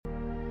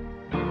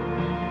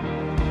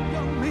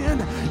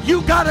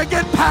You got to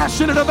get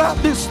passionate about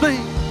this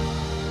thing.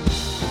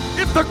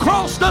 If the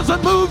cross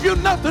doesn't move you,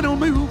 nothing will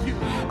move you.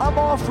 I'm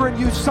offering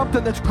you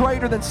something that's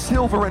greater than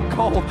silver and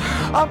gold.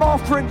 I'm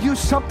offering you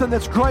something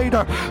that's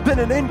greater than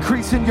an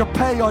increase in your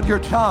pay on your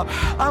job.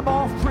 I'm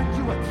offering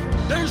you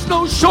There's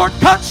no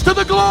shortcuts to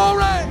the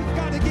glory. We've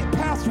got to get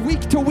past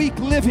week-to-week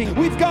living.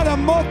 We've got to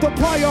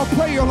multiply our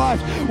prayer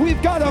life.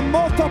 We've got to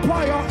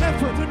multiply our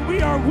effort. And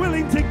we are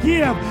willing to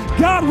give.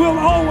 God will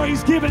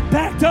always give it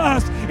back to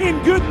us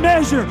in good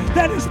measure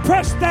that is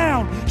pressed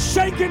down,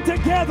 shaken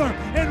together,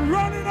 and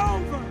running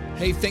over.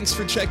 Hey, thanks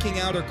for checking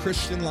out our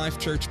Christian Life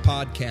Church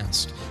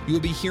podcast. You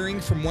will be hearing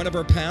from one of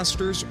our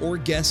pastors or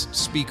guest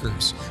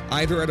speakers,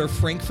 either at our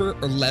Frankfort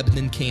or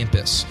Lebanon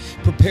campus.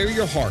 Prepare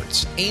your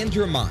hearts and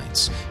your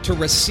minds to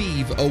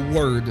receive a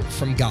word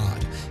from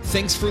God.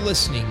 Thanks for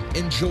listening.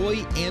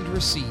 Enjoy and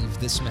receive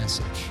this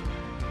message.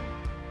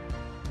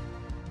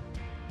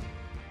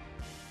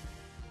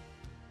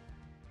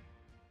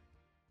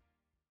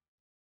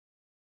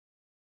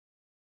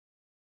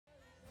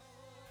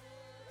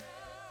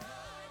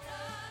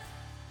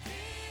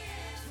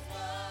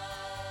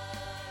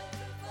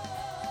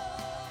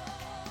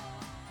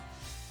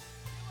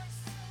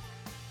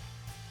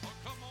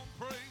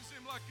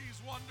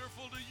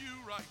 Wonderful to you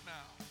right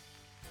now.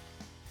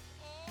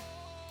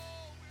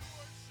 Oh, we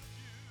worship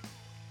you.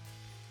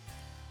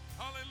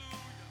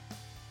 Hallelujah.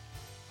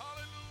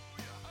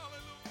 Hallelujah.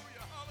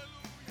 Hallelujah.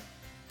 Hallelujah.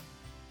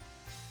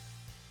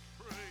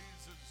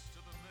 Praises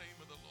to the name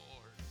of the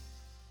Lord.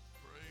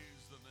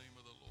 Praise the name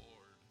of the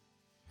Lord.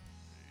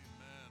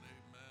 Amen.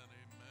 Amen.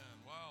 Amen.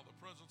 Wow, the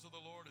presence of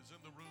the Lord is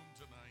in the room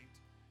tonight.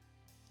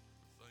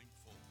 We're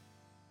thankful.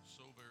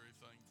 So very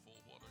thankful.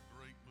 What a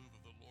great move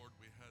of the Lord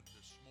we had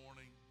this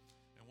morning.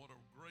 And what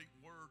a great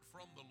word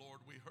from the Lord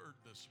we heard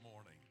this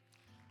morning.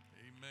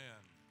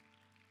 Amen.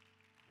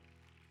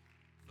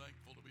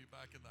 Thankful to be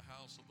back in the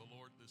house of the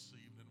Lord this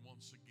evening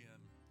once again.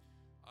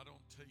 I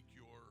don't take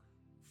your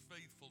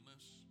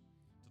faithfulness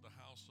to the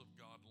house of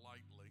God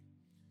lightly,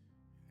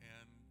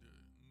 and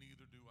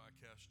neither do I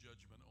cast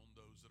judgment on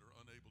those that are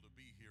unable to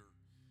be here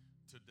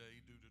today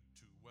due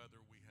to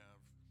weather. We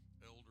have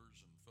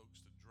elders and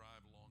folks that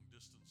drive long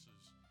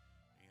distances,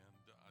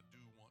 and I do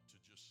want to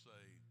just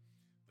say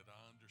that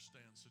I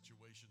understand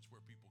situations where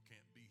people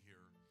can't be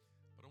here,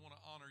 but I want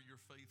to honor your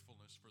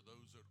faithfulness for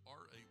those that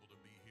are able to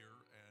be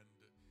here and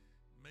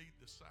made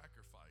the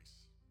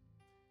sacrifice.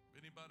 If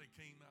anybody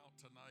came out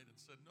tonight and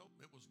said, nope,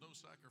 it was no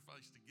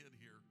sacrifice to get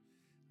here,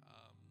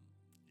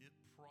 it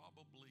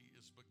probably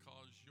is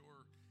because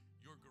your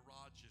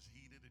garage is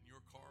heated and your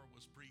car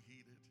was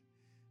preheated,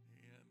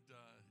 and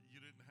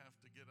you didn't have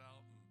to get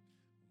out and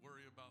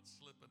worry about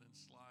slipping and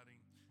sliding.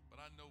 But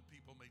I know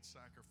people made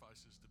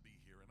sacrifices to be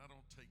here, and I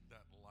don't take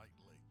that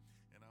lightly.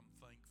 And I'm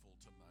thankful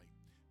tonight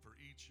for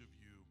each of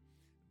you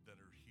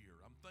that are here.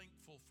 I'm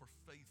thankful for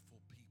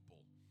faithful people.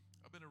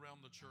 I've been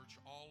around the church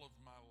all of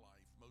my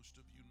life. Most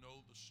of you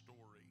know the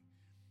story.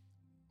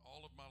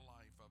 All of my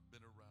life I've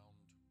been around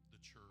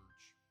the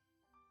church.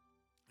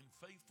 And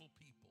faithful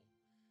people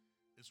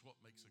is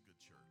what makes a good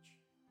church.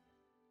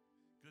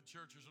 Good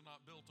churches are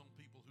not built on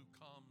people who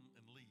come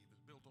and leave.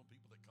 It's built on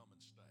people that come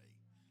and stay.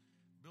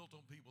 Built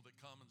on people that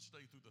come and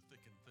stay through the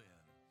thick and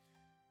thin,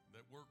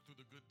 that work through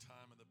the good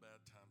time and the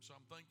bad time. So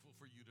I'm thankful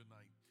for you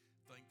tonight.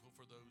 Thankful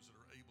for those that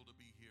are able to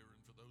be here,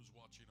 and for those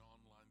watching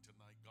online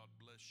tonight. God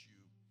bless you.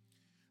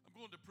 I'm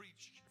going to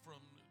preach from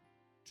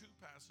two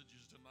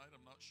passages tonight.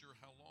 I'm not sure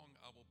how long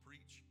I will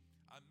preach.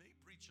 I may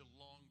preach a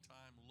long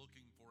time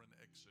looking for an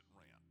exit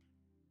ramp.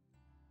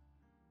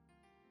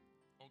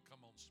 Oh,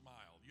 come on,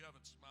 smile. You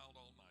haven't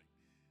smiled all night.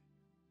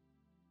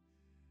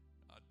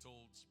 I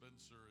told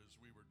Spencer as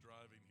we were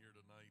driving here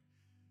tonight,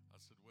 I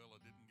said, well, I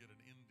didn't get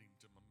an ending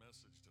to my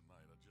message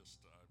tonight.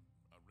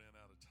 I ran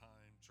out of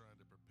time trying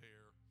to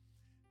prepare,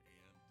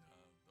 and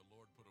the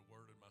Lord put a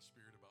word in my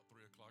spirit about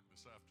 3 o'clock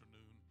this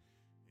afternoon,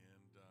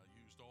 and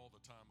used all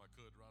the time I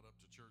could right up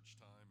to church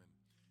time, and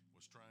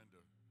was trying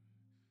to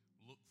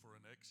look for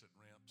an exit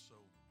ramp. So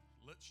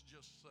let's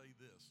just say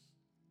this: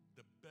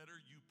 the better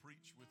you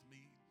preach with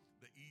me,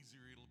 the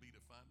easier it'll be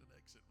to find an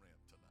exit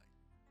ramp tonight.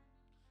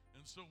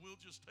 And so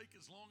we'll just take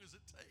as long as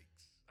it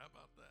takes. How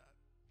about that?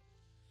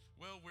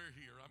 Well, we're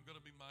here. I'm going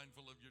to be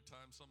mindful of your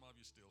time. Some of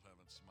you still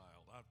haven't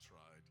smiled. I've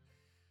tried.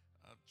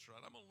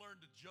 I'm going to learn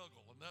to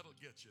juggle, and that'll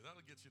get you.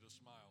 That'll get you to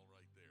smile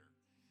right there.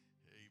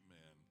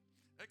 Amen.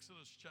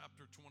 Exodus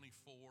chapter 24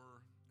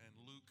 and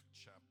Luke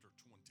chapter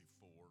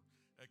 24.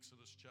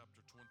 Exodus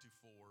chapter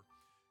 24,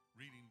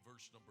 reading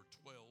verse number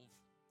 12.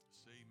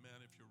 Say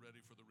amen if you're ready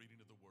for the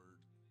reading of the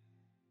word.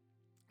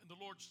 And the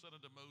Lord said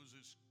unto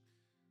Moses,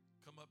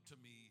 come up to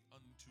me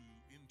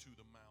into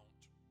the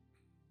mount,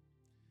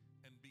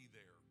 and be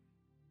there.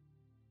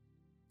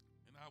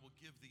 And I will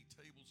give thee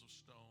tables of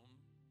stone,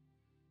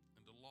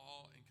 and the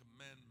law and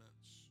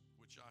commandments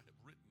which I have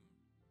written,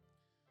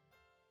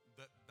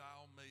 that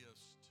thou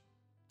mayest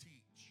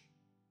teach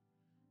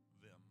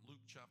them.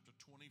 Luke chapter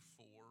 24,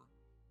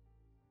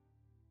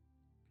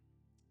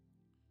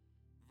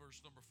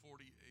 verse number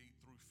 48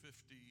 through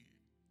 50.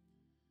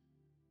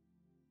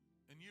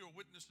 And ye are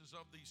witnesses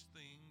of these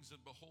things,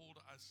 and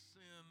behold, I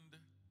send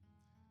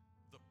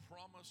the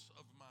promise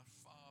of my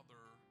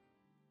Father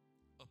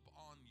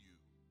upon you.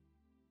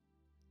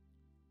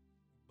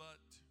 But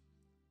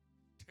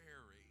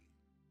tarry.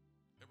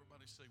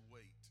 Everybody say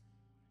wait.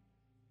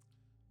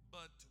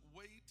 But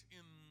wait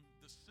in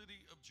the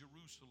city of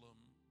Jerusalem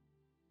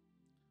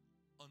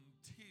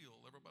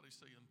until, everybody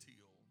say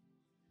until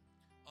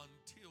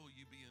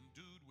you be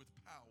endued with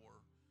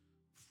power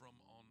from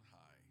on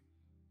high.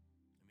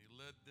 And he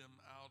led them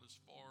out as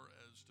far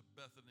as to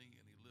Bethany,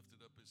 and he lifted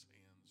up his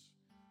hands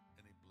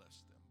and he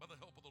blessed them. By the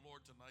help of the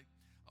Lord tonight,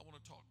 I want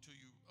to talk to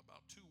you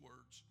about two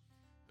words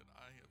that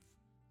I have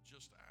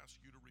just asked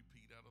you to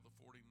repeat out of the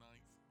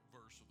 49th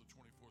verse of the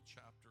 24th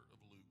chapter of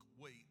Luke.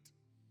 Wait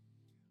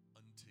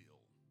until.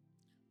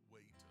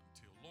 Wait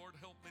until. Lord,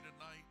 help me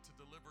tonight to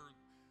deliver,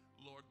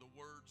 Lord, the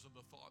words and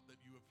the thought that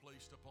you have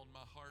placed upon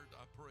my heart.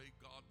 I pray,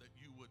 God, that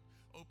you would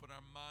open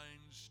our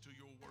minds to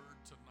your word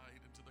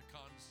tonight and to the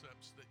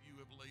concepts that you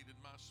have laid in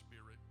my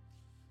spirit.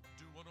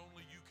 Do what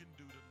only you can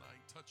do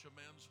tonight. Touch a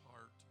man's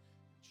heart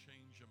and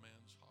change a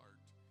man's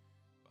heart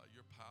by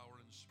your power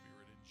and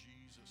spirit. In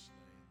Jesus'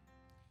 name,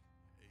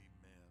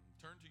 amen.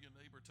 Turn to your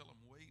neighbor, tell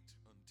him, wait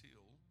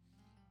until,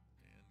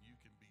 and you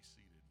can be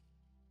seated.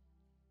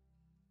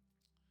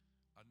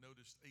 I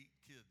noticed 8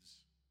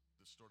 kids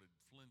that started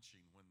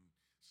flinching when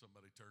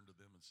somebody turned to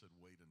them and said,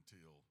 wait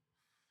until.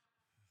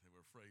 They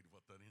were afraid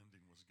what that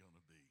ending was going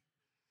to be.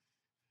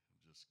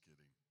 I'm just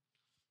kidding.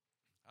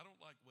 I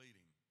don't like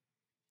waiting.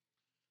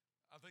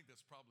 I think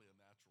that's probably a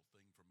natural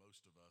thing for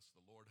most of us.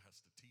 The Lord has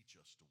to teach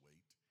us to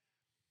wait.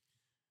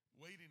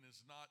 Waiting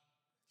is not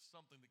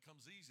something that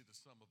comes easy to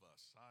some of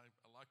us. I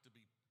like to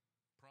be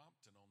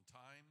prompt and on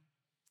time.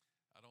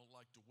 I don't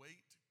like to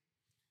wait.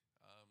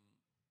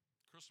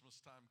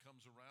 Christmas time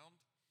comes around.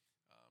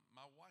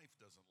 My wife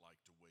doesn't like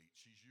to wait.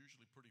 She's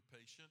usually pretty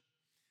patient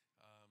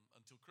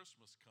until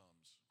Christmas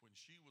comes. When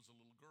she was a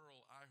little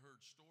girl, I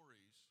heard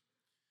stories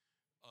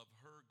of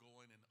her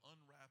going and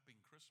unwrapping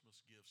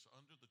Christmas gifts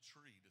under the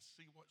tree to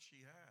see what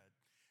she had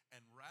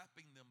and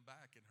wrapping them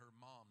back, and her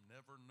mom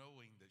never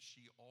knowing that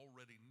she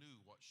already knew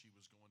what she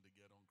was going to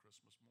get on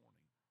Christmas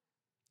morning.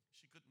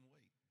 She couldn't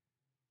wait.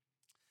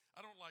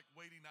 I don't like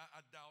waiting.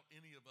 I doubt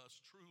any of us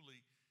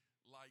truly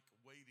like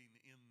waiting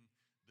in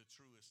the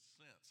truest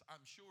sense.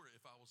 I'm sure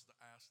if I was to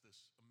ask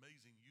this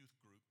amazing youth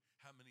group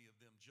how many of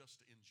them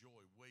just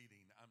enjoy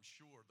waiting, I'm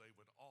sure they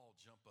would all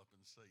jump up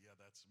and say, yeah,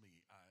 that's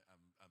me.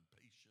 I'm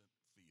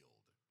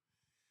patient-filled.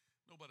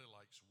 Nobody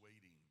likes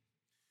waiting.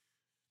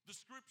 The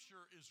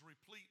scripture is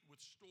replete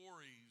with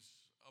stories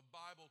of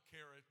Bible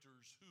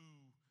characters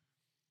who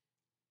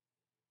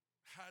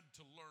had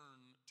to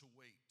learn to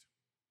wait.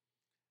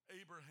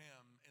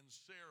 Abraham and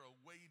Sarah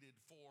waited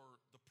for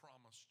the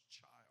promised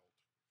child.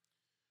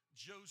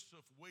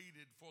 Joseph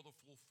waited for the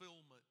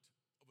fulfillment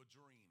of a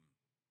dream.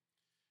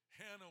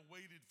 Hannah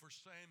waited for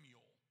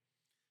Samuel.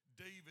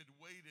 David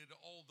waited,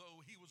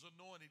 although he was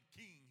anointed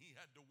king, he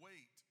had to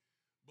wait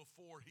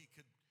before he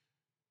could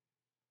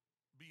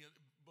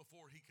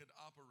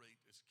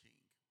operate as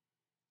king.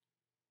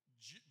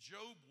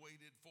 Job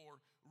waited for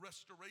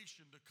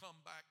restoration to come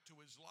back to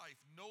his life.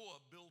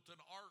 Noah built an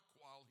ark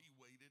while he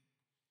waited.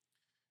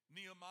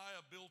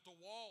 Nehemiah built a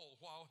wall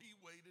while he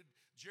waited.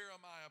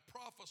 Jeremiah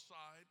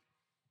prophesied,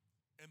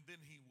 and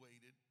then he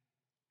waited.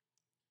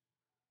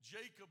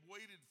 Jacob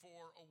waited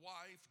for a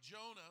wife.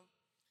 Jonah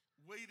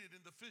waited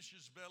in the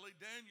fish's belly.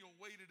 Daniel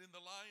waited in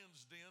the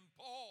lion's den.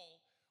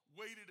 Paul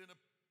waited in a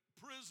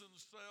prison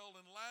cell,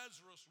 and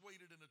Lazarus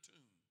waited in a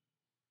tomb.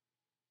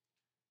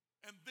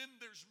 And then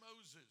there's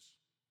Moses.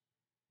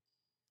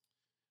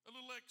 A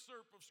little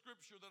excerpt of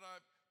scripture that I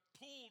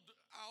pulled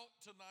out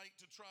tonight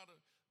to try to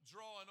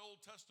draw an Old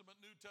Testament,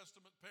 New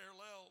Testament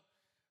parallel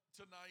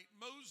tonight.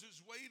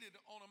 Moses waited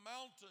on a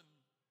mountain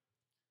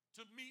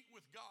to meet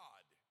with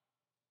God,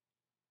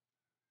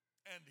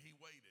 and he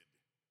waited.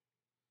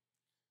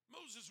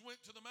 Moses went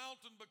to the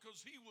mountain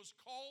because he was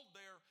called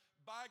there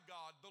by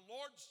God. The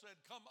Lord said,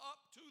 come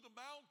up to the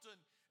mountain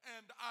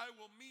and I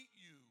will meet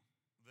you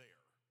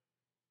there.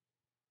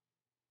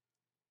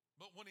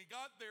 But when he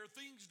got there,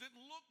 things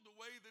didn't look the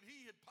way that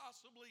he had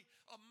possibly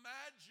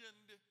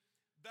imagined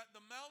that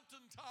the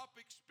mountaintop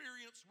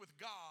experience with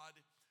God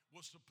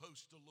was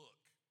supposed to look.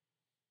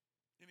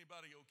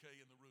 Anybody okay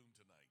in the room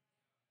tonight?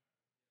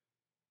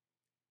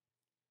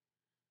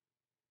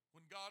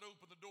 When God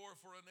opened the door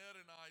for Annette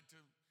and I to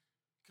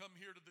come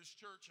here to this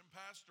church and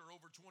pastor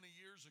over 20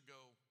 years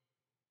ago,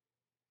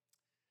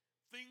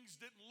 things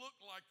didn't look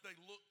like they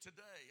look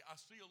today. I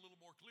see a little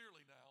more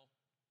clearly now.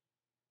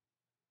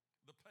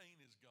 The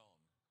pain is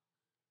gone.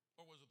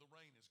 Or was it the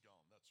rain is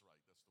gone? That's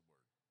right, that's the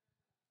word.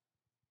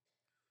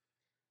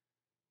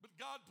 But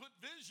God put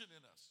vision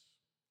in us,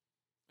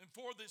 and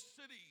for this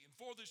city, and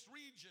for this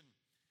region.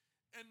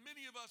 And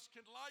many of us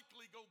can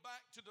likely go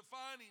back to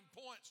defining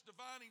points,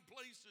 defining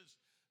places,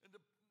 and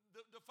the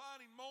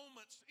defining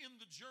moments in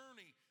the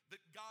journey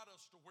that got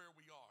us to where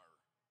we are.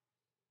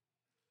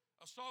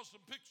 I saw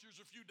some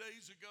pictures a few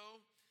days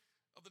ago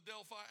of the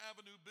Delphi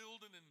Avenue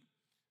building, and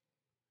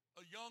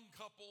a young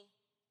couple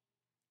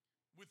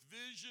with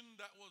vision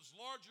that was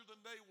larger than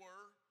they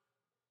were.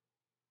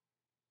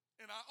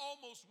 And I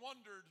almost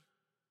wondered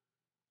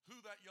who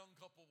that young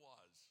couple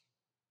was.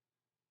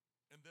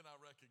 And then I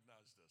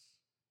recognized this.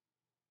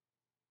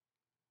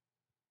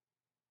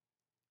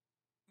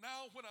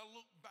 Now, when I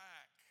look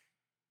back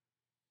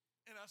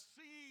and I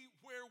see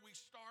where we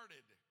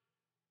started,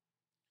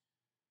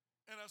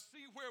 and I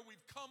see where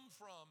we've come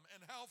from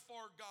and how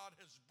far God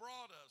has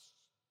brought us,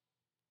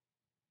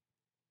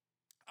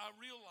 I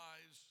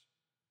realize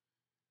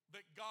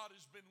that God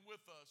has been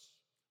with us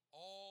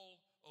all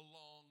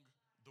along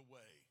the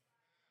way.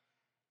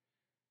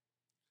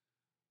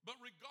 But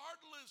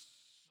regardless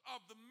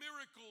of the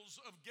miracles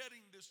of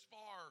getting this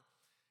far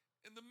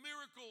and the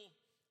miracle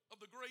of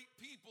the great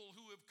people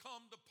who have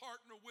come to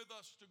partner with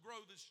us to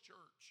grow this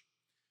church,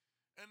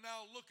 and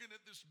now looking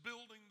at this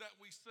building that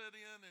we sit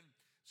in and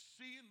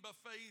seeing by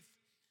faith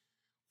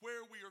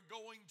where we are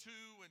going to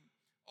and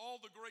all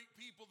the great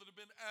people that have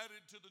been added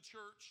to the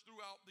church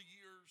throughout the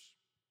years,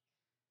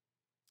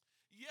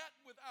 yet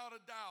without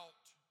a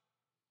doubt,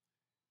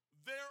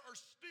 there are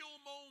still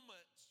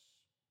moments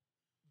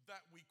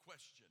that we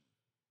question.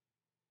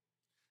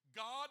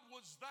 God,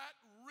 was that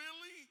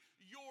really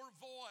your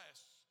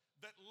voice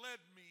that led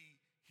me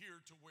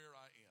here to where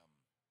I am?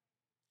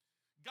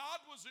 God,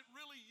 was it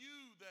really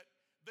you that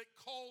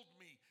called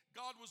me?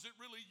 God, was it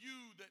really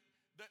you that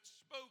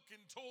spoke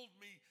and told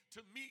me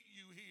to meet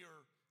you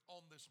here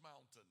on this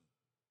mountain?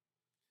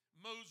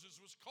 Moses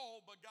was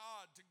called by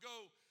God to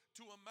go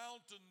to a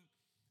mountain,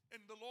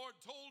 and the Lord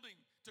told him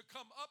to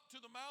come up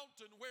to the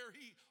mountain where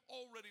he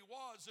already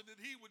was and that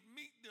he would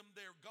meet them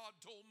there. God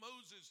told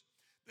Moses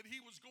that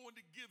he was going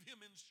to give him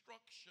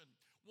instruction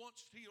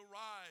once he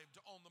arrived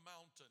on the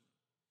mountain.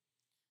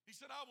 He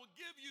said, I will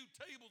give you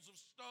tables of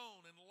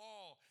stone and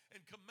law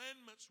and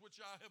commandments which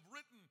I have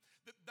written,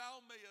 that thou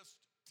mayest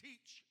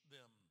teach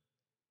them.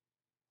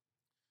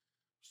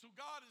 So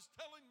God is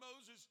telling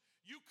Moses,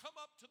 you come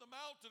up to the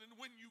mountain, and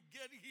when you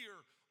get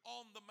here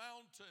on the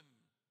mountain,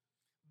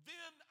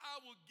 then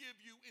I will give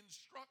you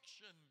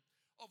instruction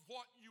of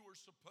what you are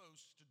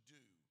supposed to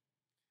do.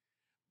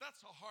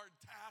 That's a hard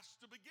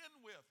task to begin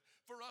with,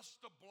 for us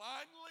to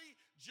blindly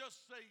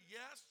just say,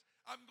 yes,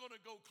 I'm going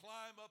to go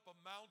climb up a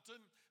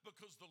mountain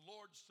because the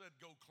Lord said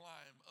go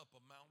climb up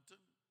a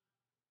mountain.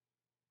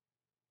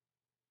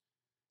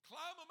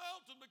 Climb a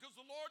mountain because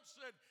the Lord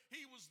said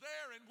he was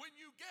there, and when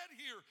you get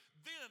here,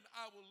 then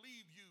I will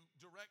leave you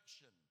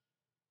direction.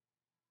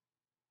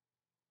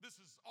 This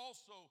is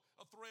also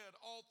a thread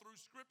all through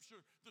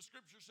Scripture. The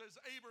Scripture says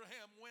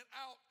Abraham went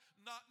out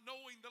not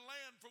knowing the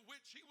land for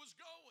which he was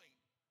going.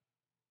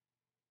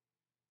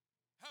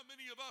 How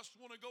many of us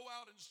want to go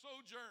out and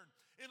sojourn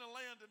in a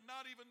land and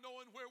not even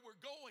knowing where we're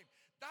going?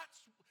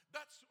 That's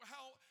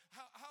how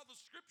the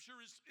Scripture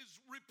is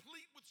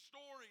replete with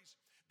stories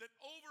that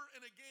over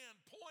and again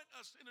point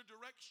us in a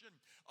direction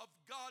of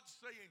God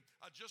saying,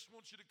 I just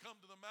want you to come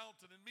to the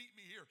mountain and meet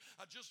me here.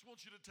 I just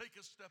want you to take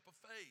a step of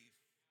faith.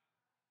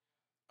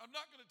 I'm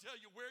not going to tell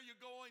you where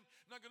you're going.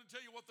 I'm not going to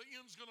tell you what the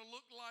end's going to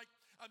look like.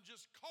 I'm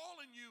just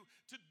calling you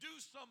to do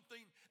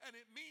something, and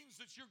it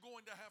means that you're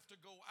going to have to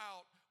go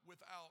out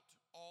without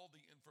all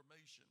the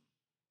information.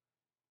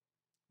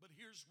 But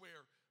here's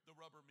where the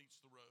rubber meets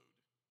the road.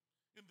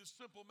 In this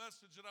simple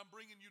message that I'm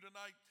bringing you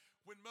tonight,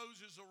 when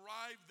Moses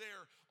arrived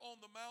there on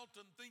the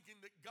mountain thinking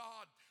that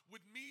God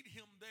would meet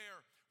him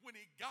there, when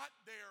he got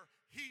there,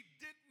 he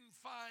didn't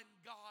find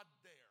God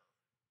there.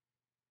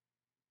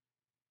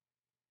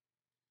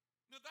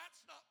 Now,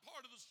 that's not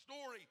part of the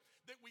story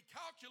that we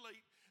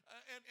calculate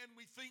and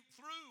we think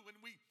through and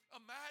we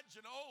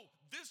imagine, oh,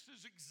 this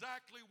is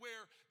exactly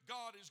where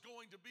God is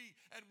going to be.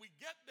 And we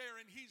get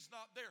there and he's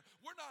not there.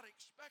 We're not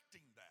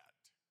expecting that.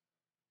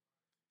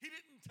 He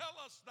didn't tell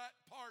us that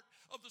part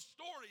of the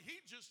story. He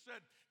just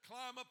said,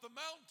 climb up the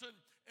mountain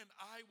and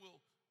I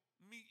will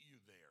meet you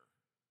there.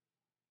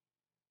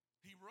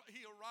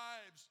 He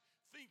arrives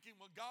thinking,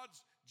 well, God's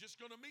just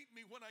going to meet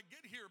me when I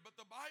get here. But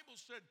the Bible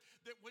said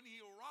that when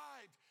he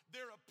arrived,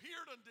 there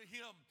appeared unto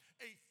him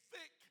a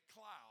thick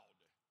cloud.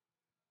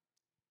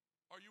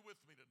 Are you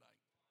with me tonight?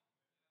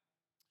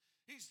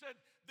 He said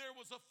there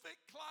was a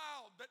thick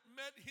cloud that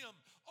met him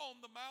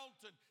on the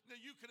mountain. Now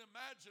you can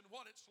imagine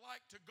what it's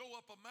like to go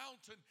up a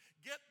mountain,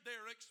 get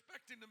there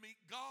expecting to meet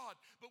God,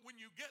 but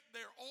when you get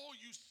there, all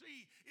you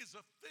see is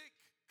a thick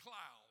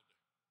cloud.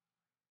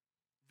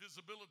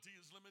 Visibility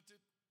is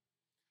limited.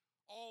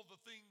 All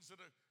the things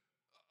that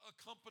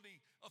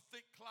accompany a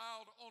thick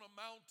cloud on a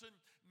mountain,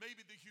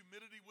 maybe the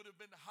humidity would have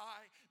been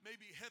high,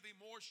 maybe heavy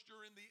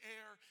moisture in the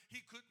air.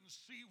 He couldn't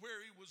see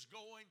where he was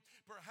going.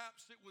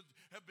 Perhaps it would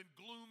have been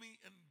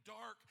gloomy and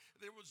dark.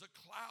 There was a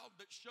cloud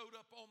that showed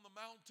up on the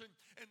mountain,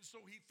 and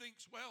so he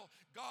thinks, well,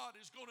 God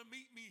is going to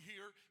meet me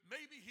here.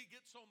 Maybe he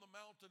gets on the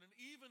mountain and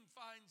even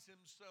finds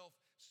himself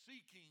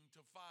seeking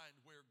to find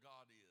where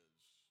God is.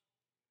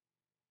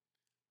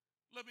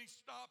 Let me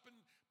stop and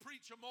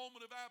preach a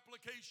moment of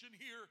application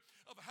here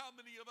of how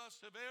many of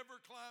us have ever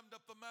climbed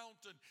up the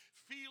mountain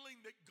feeling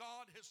that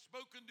God has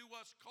spoken to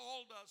us,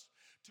 called us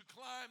to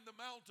climb the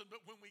mountain,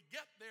 but when we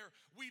get there,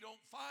 we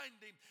don't find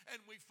Him, and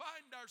we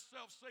find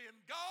ourselves saying,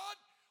 God,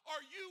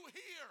 are you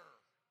here?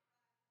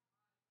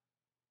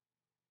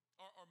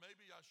 Or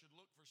maybe I should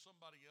look for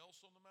somebody else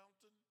on the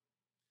mountain.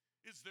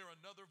 Is there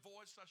another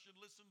voice I should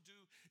listen to?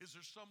 Is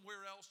there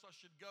somewhere else I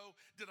should go?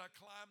 Did I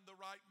climb the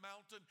right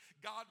mountain?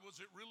 God, was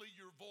it really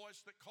your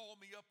voice that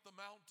called me up the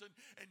mountain?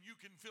 And you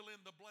can fill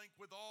in the blank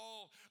with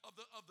all of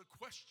the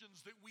questions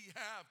that we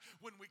have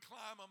when we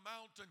climb a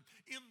mountain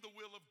in the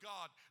will of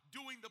God,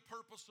 doing the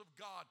purpose of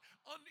God,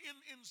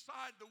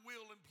 inside the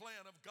will and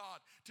plan of God,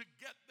 to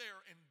get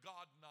there and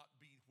God not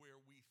be where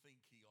we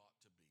think He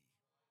ought to be.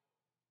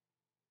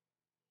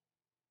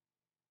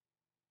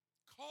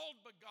 Called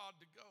by God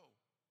to go.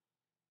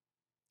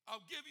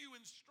 I'll give you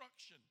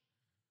instruction.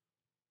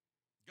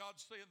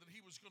 God's saying that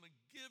He was going to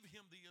give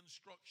him the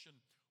instruction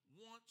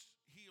once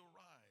he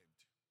arrived.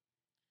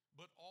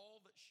 But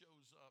all that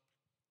shows up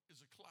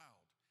is a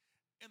cloud.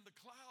 And the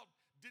cloud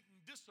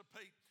didn't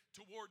dissipate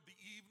toward the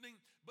evening,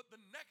 but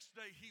the next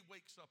day he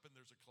wakes up and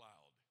there's a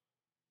cloud.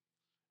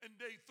 And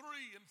day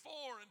 3 and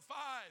 4 and 5,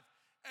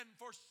 and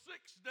for 6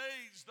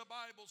 days, the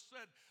Bible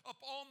said,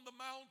 upon the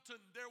mountain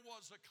there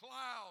was a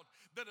cloud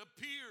that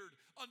appeared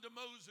unto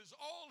Moses.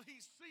 All he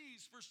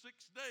sees for 6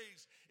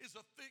 days is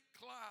a thick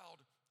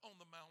cloud on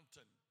the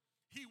mountain.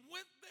 He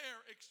went there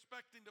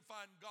expecting to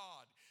find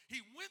God. He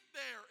went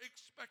there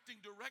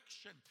expecting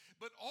direction.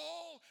 But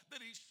all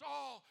that he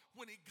saw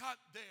when he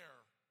got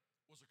there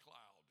was a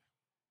cloud.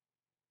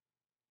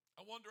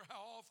 I wonder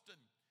how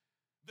often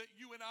that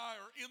you and I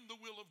are in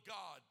the will of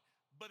God,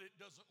 but it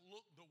doesn't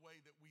look the way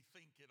that we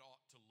think it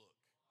ought to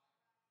look.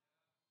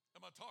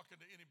 Am I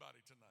talking to anybody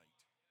tonight?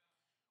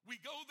 We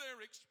go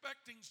there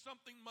expecting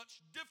something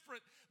much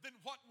different than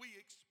what we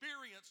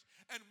experience,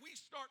 and we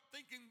start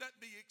thinking that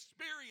the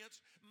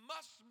experience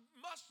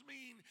must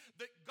mean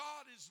that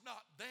God is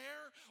not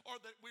there,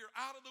 or that we're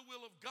out of the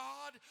will of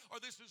God,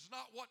 or this is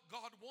not what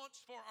God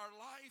wants for our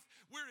life.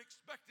 We're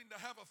expecting to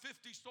have a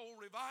 50-soul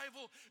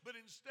revival, but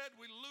instead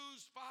we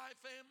lose 5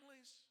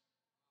 families.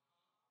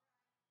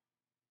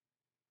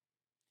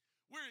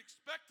 We're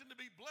expecting to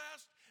be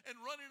blessed and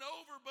running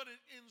over, but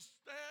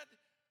instead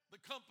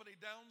the company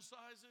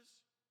downsizes.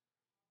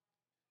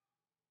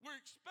 We're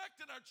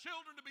expecting our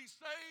children to be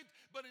saved,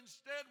 but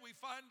instead we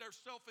find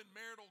ourselves in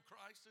marital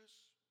crisis.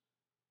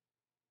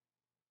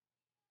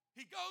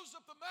 He goes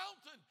up the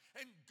mountain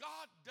and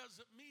God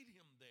doesn't meet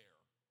him there.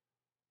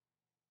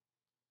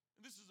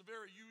 And this is a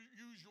very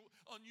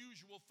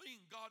unusual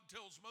thing. God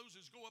tells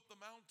Moses, go up the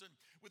mountain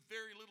with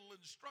very little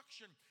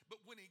instruction.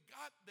 But when he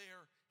got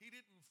there, he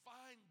didn't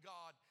find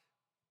God.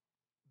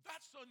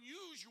 That's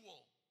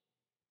unusual.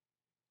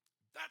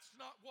 That's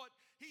not what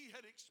he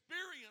had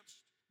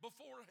experienced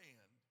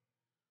beforehand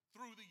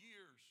through the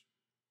years.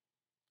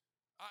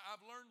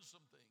 I've learned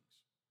some things.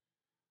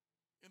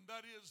 And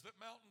that is that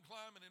mountain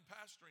climbing and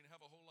pastoring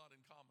have a whole lot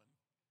in common.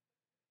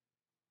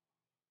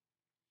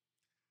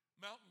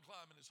 Mountain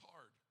climbing is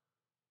hard.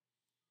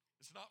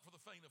 It's not for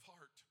the faint of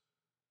heart.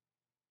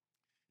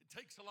 It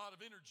takes a lot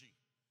of energy.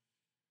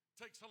 It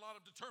takes a lot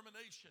of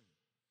determination.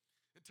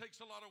 It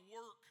takes a lot of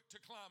work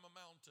to climb a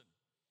mountain.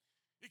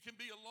 It can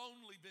be a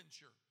lonely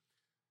venture.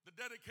 The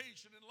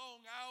dedication and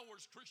long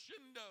hours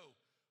crescendo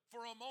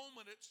for a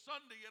moment at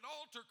Sunday at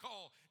altar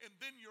call, and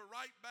then you're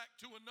right back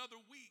to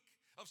another week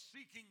of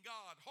seeking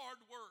God,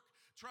 hard work,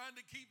 trying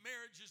to keep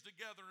marriages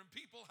together and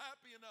people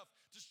happy enough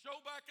to show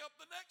back up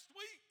the next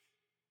week.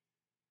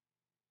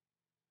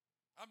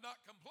 I'm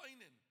not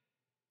complaining,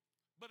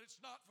 but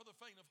it's not for the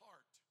faint of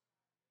heart.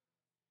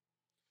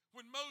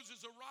 When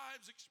Moses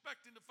arrives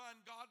expecting to find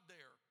God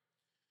there,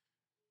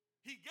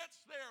 he gets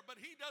there, but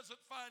he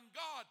doesn't find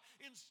God.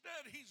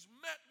 Instead, he's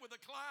met with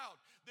a cloud.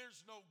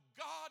 There's no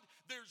God,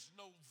 there's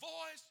no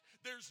voice,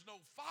 there's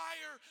no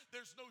fire,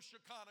 there's no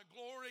Shekinah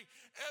glory.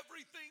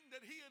 Everything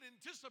that he had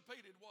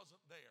anticipated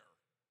wasn't there.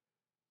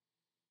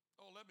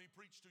 Oh, let me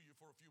preach to you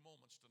for a few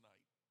moments tonight.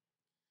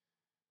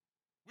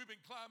 We've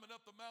been climbing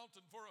up the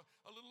mountain for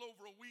a little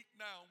over a week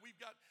now. We've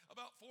got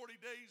about 40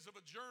 days of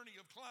a journey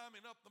of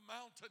climbing up the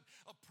mountain,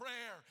 of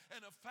prayer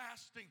and of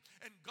fasting,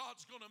 and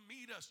God's going to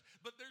meet us.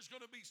 But there's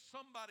going to be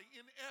somebody,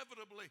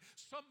 inevitably,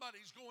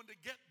 somebody's going to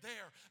get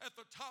there at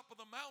the top of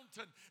the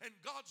mountain, and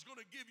God's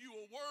going to give you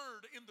a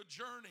word in the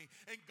journey,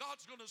 and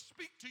God's going to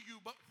speak to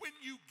you. But when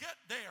you get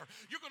there,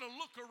 you're going to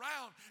look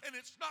around, and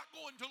it's not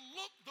going to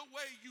look the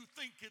way you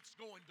think it's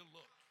going to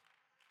look.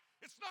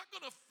 It's not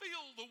going to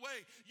feel the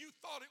way you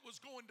thought it was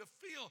going to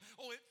feel.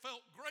 Oh, it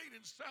felt great and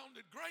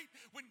sounded great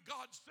when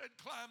God said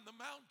climb the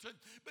mountain.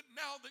 But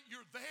now that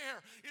you're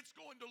there, it's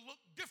going to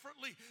look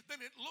differently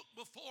than it looked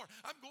before.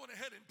 I'm going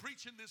ahead and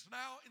preaching this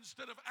now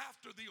instead of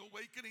after the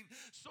awakening,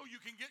 so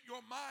you can get your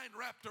mind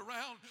wrapped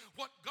around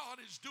what God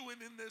is doing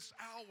in this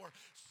hour.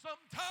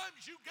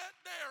 Sometimes you get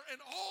there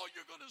and all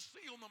you're going to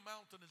see on the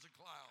mountain is a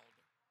cloud.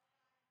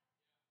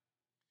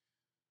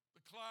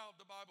 The cloud,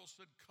 the Bible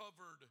said,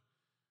 covered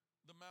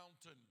the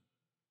mountain.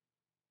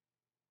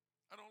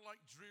 I don't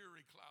like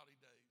dreary, cloudy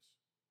days.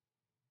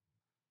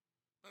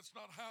 That's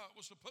not how it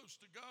was supposed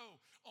to go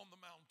on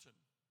the mountain.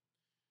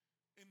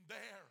 And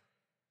there,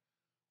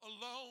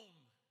 alone,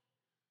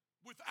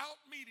 without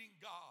meeting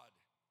God,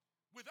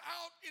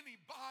 without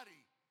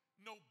anybody,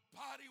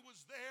 nobody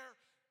was there.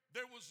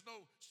 There was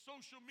no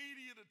social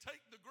media to take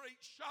the great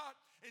shot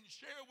and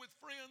share with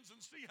friends and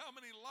see how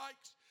many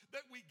likes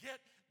that we get.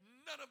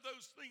 None of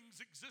those things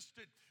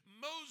existed.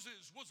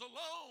 Moses was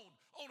alone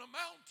on a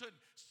mountain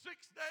 6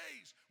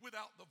 days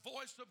without the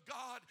voice of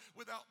God,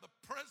 without the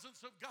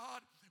presence of God,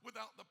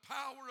 without the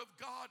power of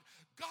God.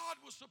 God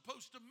was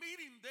supposed to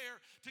meet him there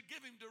to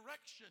give him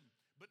direction.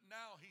 But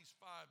now he's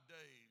 5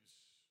 days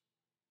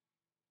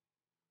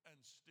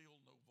and still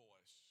no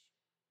voice.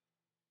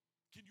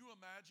 Can you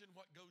imagine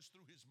what goes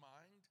through his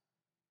mind?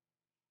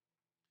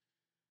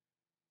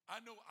 I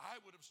know I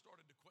would have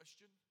started to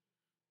question.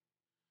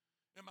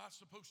 Am I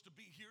supposed to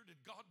be here? Did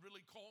God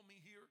really call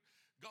me here?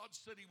 God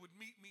said he would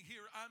meet me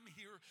here. I'm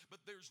here,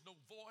 but there's no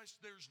voice,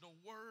 there's no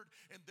word,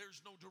 and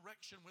there's no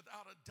direction.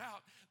 Without a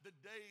doubt, the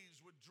days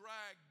would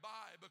drag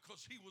by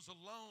because he was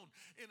alone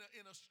in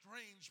a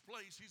strange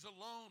place. He's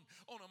alone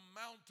on a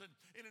mountain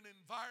in an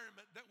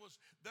environment that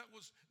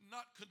was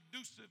not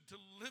conducive to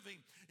living.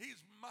 His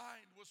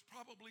mind was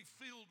probably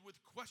filled with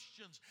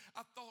questions.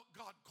 I thought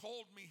God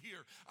called me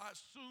here. I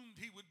assumed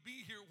he would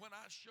be here when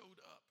I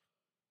showed up.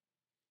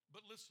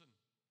 But listen,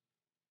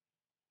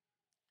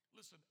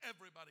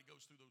 everybody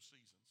goes through those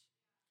seasons.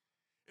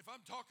 If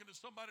I'm talking to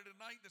somebody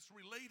tonight that's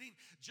relating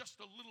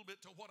just a little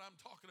bit to what I'm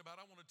talking about,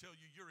 I want to tell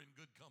you, you're in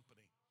good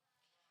company.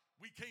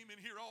 We came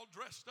in here all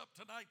dressed up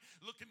tonight,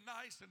 looking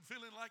nice and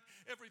feeling like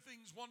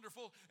everything's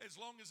wonderful as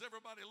long as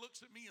everybody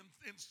looks at me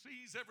and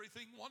sees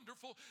everything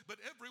wonderful.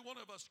 But every one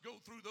of us go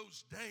through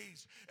those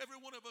days. Every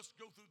one of us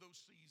go through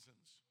those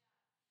seasons.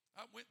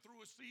 I went through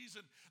a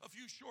season a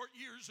few short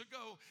years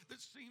ago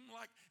that seemed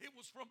like it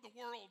was from the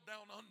world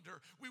down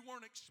under. We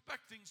weren't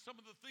expecting some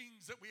of the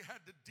things that we had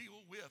to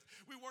deal with.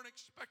 We weren't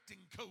expecting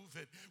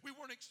COVID. We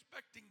weren't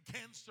expecting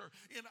cancer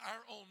in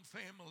our own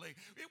family.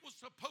 It was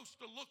supposed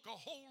to look a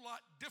whole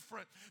lot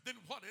different than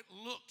what it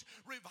looked.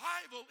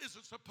 Revival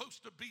isn't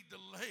supposed to be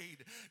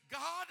delayed.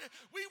 God,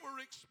 we were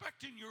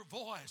expecting your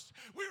voice.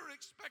 We were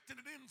expecting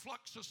an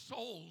influx of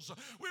souls.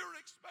 We were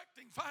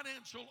expecting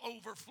financial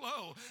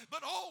overflow.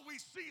 But all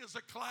we see is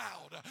a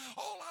cloud.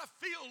 All I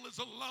feel is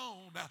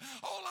alone.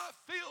 All I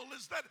feel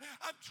is that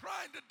I'm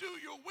trying to do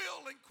your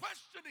will and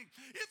questioning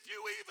if you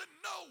even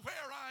know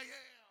where I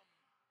am.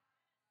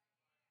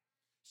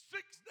 6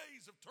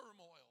 days of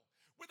turmoil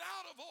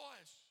without a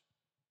voice.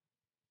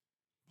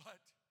 But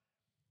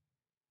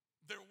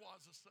there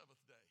was a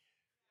seventh day.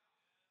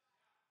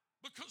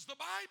 Because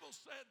the Bible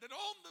said that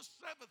on the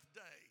seventh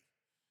day,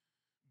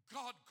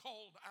 God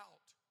called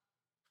out.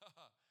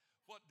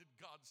 What did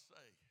God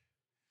say?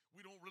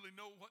 We don't really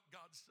know what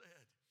God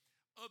said,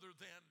 other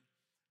than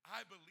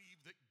I believe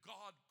that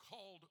God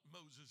called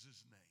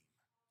Moses' name.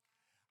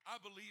 I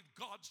believe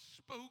God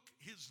spoke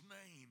his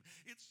name.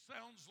 It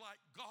sounds like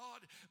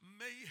God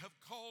may have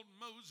called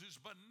Moses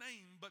by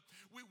name, but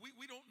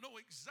we don't know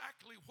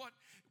exactly what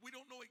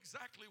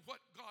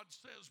God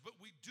says, but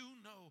we do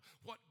know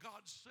what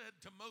God said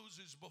to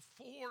Moses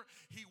before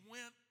he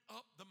went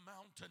up the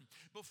mountain.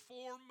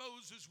 Before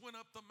Moses went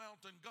up the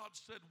mountain, God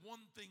said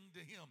one thing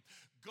to him: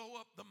 go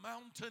up the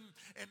mountain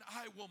and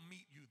I will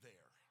meet you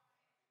there.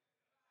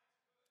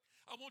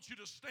 I want you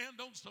to stand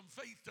on some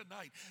faith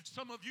tonight.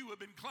 Some of you have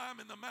been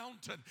climbing the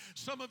mountain.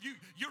 Some of you,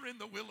 you're in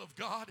the will of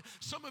God.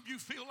 Some of you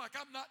feel like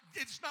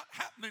it's not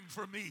happening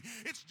for me.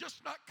 It's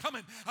just not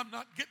coming. I'm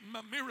not getting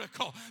my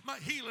miracle. My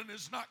healing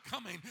is not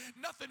coming.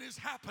 Nothing is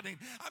happening.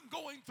 I'm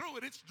going through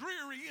it. It's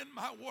dreary in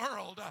my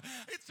world.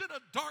 It's in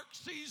a dark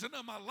season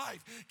of my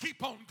life.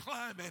 Keep on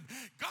climbing.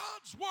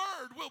 God's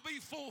word will be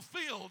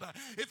fulfilled.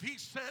 If he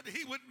said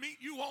he would meet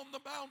you on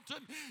the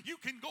mountain, you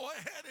can go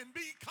ahead and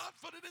be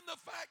confident in the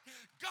fact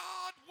God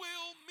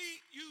will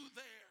meet you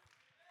there.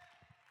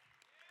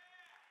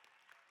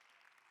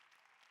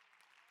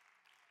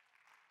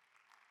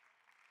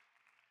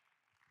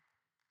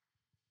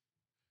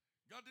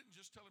 God didn't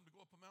just tell him to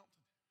go up a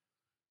mountain,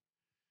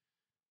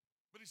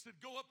 but he said,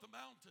 go up the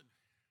mountain,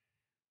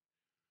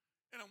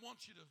 and I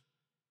want you to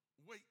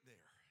wait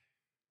there.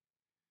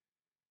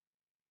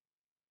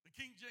 The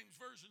King James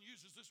Version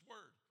uses this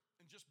word,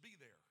 and just be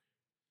there.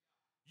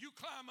 You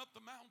climb up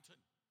the mountain,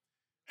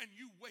 and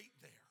you wait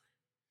there.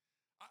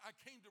 I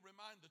came to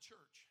remind the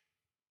church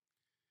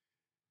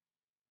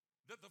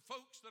that the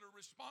folks that are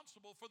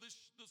responsible for the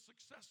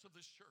success of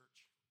this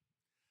church,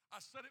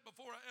 I said it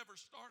before I ever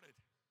started,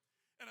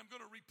 and I'm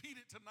going to repeat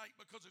it tonight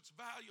because it's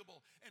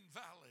valuable and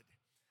valid.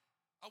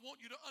 I want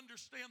you to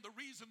understand the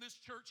reason this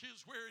church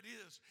is where it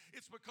is.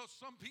 It's because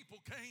some people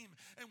came,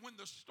 and when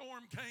the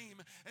storm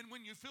came, and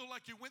when you feel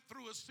like you went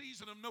through a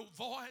season of no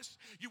voice,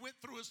 you went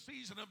through a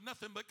season of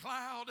nothing but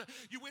cloud,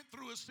 you went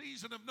through a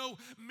season of no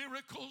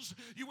miracles,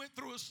 you went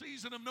through a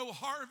season of no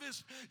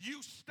harvest,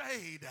 you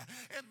stayed.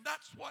 And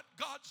that's what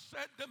God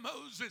said to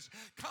Moses,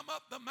 come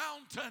up the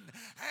mountain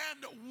and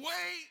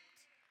wait.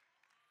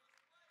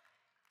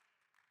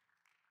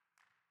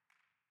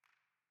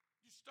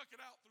 You stuck it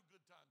out through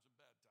good times and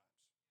bad times.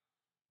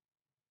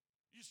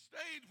 You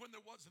stayed when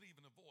there wasn't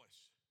even a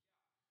voice.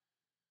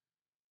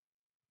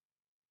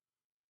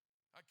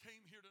 I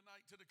came here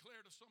tonight to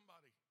declare to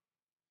somebody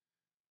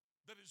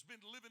that has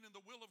been living in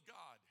the will of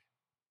God,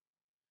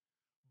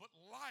 but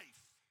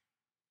life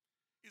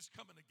is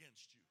coming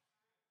against you.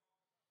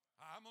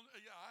 I am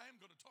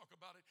going to talk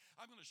about it.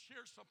 I'm going to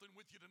share something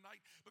with you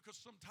tonight, because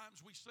sometimes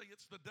we say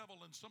it's the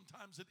devil and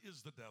sometimes it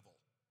is the devil.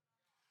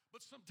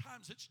 But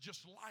sometimes it's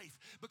just life,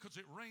 because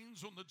it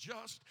rains on the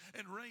just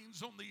and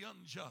rains on the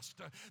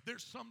unjust.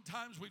 There's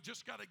sometimes we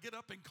just got to get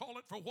up and call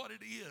it for what it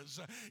is.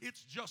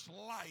 It's just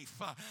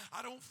life.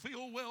 I don't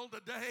feel well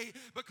today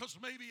because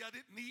maybe I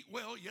didn't eat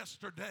well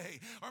yesterday,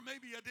 or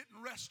maybe I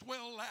didn't rest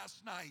well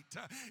last night.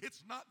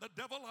 It's not the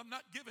devil. I'm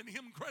not giving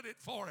him credit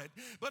for it.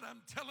 But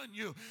I'm telling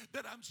you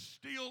that I'm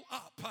still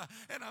up,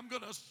 and I'm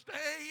going to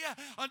stay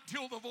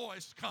until the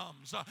voice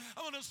comes. I'm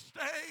going to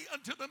stay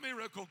until the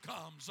miracle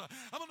comes.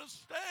 I'm going to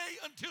stay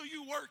until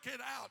you work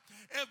it out.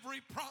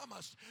 Every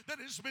promise that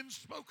has been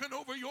spoken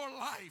over your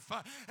life,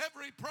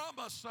 every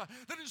promise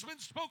that has been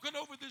spoken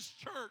over this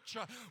church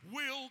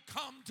will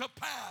come to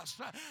pass.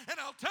 And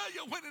I'll tell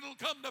you when it'll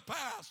come to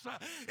pass.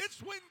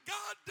 It's when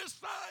God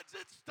decides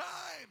it's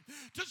time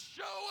to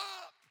show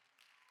up.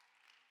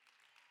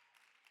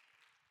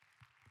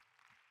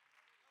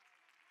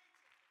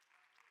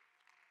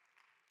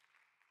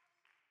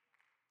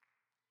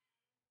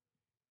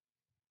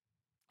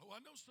 Oh, I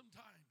know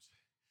sometimes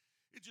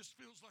it just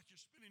feels like you're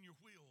spinning your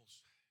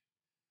wheels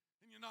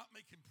and you're not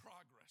making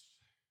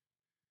progress.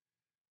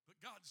 But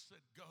God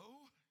said,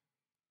 go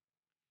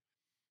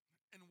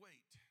and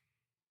wait.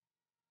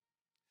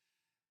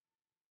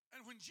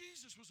 And when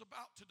Jesus was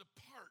about to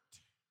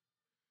depart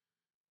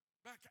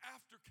back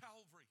after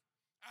Calvary,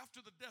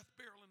 after the death,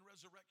 burial, and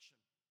resurrection,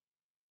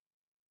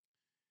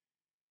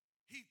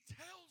 he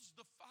tells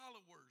his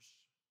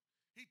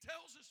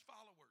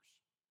followers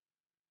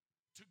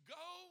to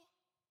go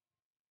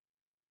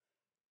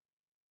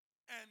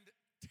and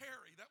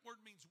tarry. That word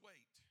means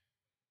wait.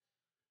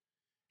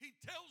 He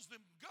tells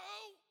them,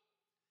 go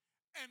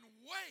and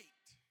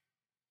wait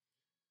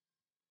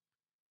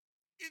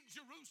in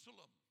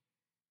Jerusalem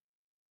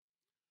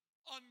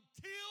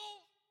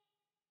until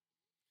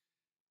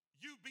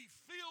you be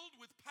filled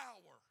with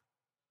power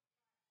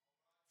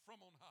from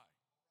on high.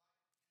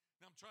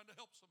 Now, I'm trying to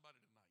help somebody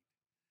tonight.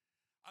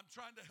 I'm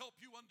trying to help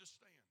you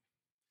understand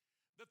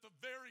that the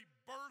very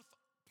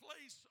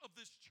birthplace of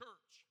this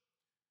church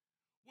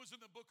was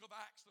in the book of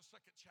Acts, the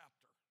 2nd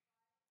chapter.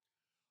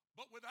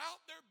 But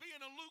without there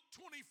being a Luke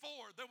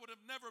 24, there would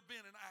have never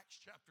been an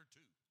Acts chapter 2.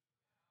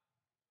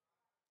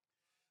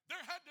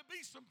 There had to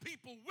be some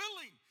people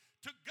willing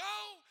to go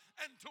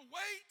and to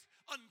wait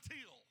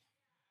until.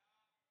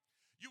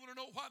 You want to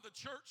know why the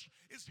church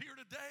is here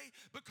today?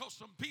 Because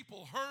some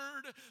people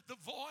heard the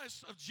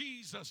voice of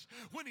Jesus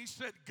when he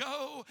said,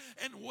 go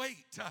and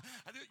wait.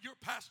 Your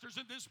pastor's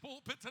in this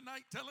pulpit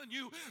tonight telling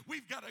you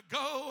we've got to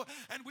go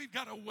and we've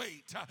got to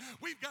wait.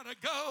 We've got to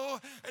go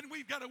and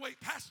we've got to wait.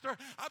 Pastor,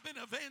 I've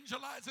been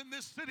evangelizing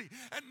this city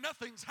and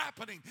nothing's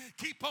happening.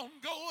 Keep on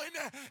going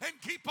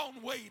and keep on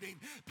waiting.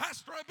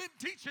 Pastor, I've been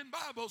teaching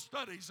Bible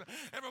studies.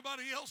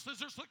 Everybody else is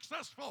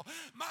successful.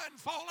 Mine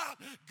fall out.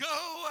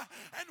 Go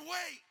and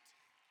wait.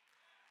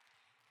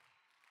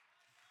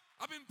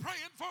 I've been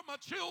praying for my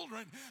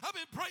children. I've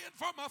been praying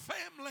for my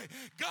family.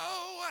 Go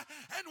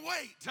and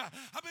wait.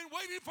 I've been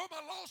waiting for my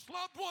lost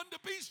loved one to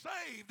be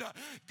saved.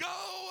 Go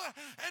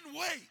and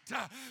wait,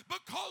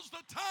 because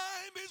the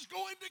time is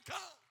going to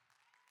come.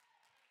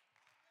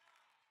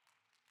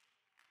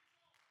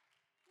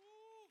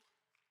 Ooh.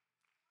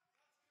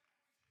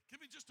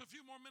 Give me just a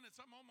few more minutes.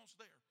 I'm almost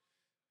there.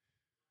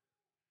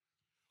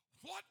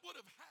 What would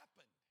have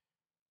happened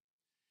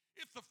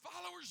if the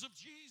followers of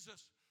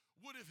Jesus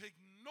would have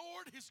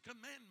ignored his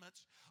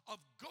commandments of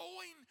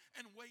going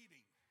and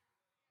waiting?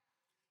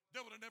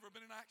 There would have never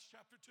been an Acts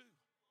chapter 2.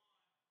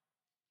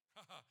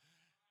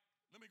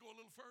 Let me go a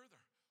little further.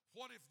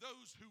 What if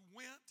those who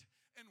went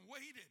and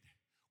waited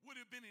would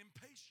have been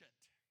impatient?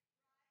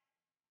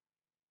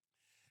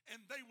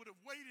 And they would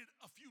have waited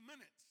a few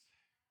minutes,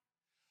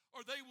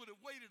 or they would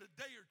have waited a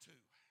day or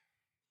two.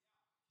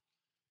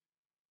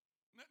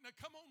 Now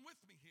come on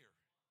with me here.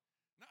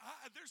 Now,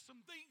 there's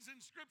some things in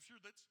Scripture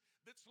that's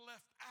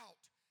left out.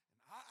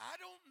 And I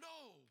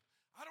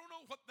don't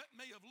know what that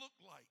may have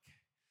looked like.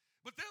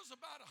 But there's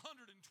about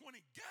 120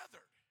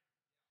 gathered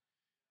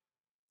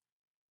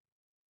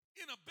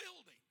in a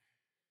building.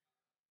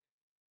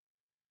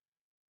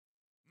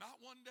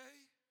 Not one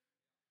day,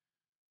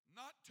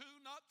 not two,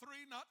 not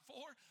three, not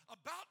four.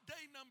 About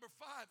day number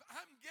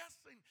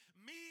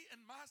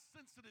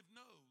sensitive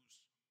nose.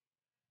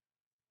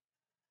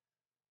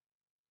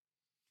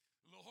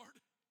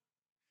 Lord,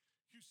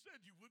 you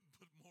said you wouldn't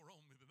put more on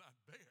me than I'd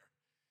bear.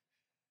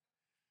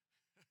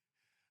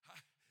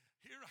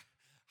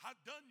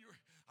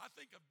 I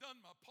think I've done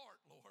my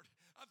part, Lord.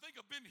 I think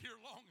I've been here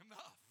long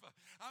enough.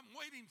 I'm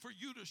waiting for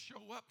you to show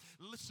up.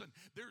 Listen,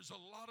 there's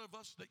a lot of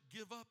us that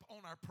give up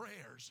on our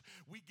prayers.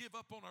 We give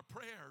up on our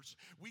prayers.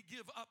 We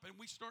give up and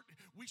we start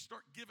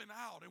giving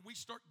out and we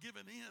start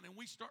giving in and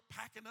we start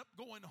packing up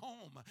going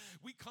home.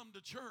 We come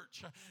to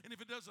church and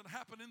if it doesn't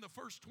happen in the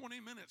first 20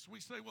 minutes,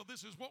 we say, well,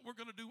 this is what we're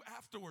going to do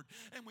afterward,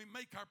 and we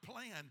make our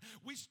plan.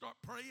 We start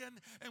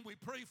praying and we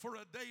pray for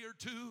a day or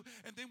two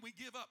and then we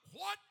give up.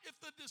 What if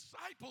the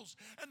disciples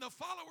and the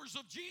followers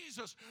of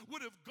Jesus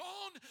would have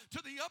gone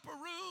to the upper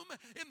room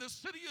in the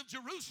city of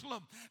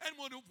Jerusalem and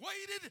would have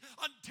waited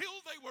until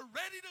they were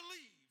ready to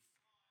leave?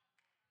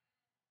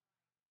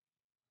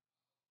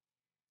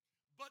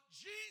 But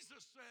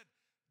Jesus said,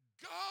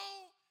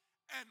 go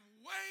and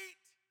wait.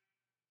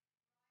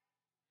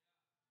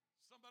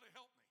 Somebody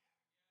help me.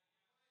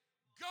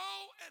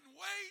 Go and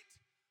wait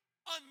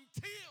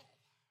until.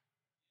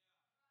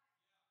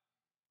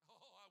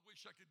 I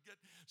wish I could get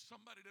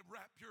somebody to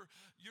wrap your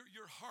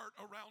heart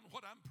around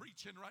what I'm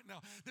preaching right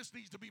now. This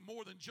needs to be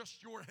more than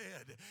just your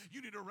head.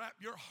 You need to wrap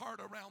your heart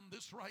around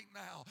this right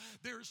now.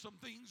 There's some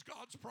things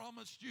God's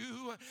promised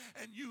you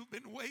and you've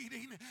been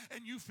waiting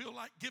and you feel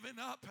like giving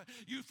up.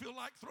 You feel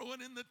like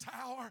throwing in the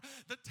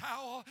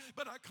towel.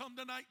 But I come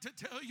tonight to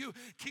tell you,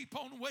 keep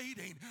on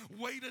waiting.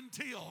 Wait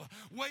until.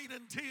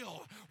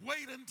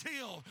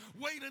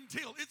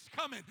 It's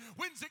coming.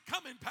 When's it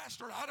coming,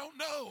 Pastor? I don't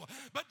know.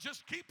 But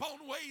just keep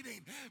on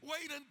waiting.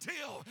 Wait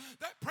until.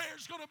 That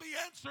prayer's going to be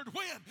answered.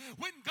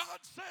 When God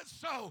says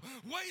so.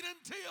 Wait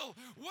until.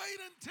 Wait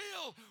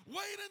until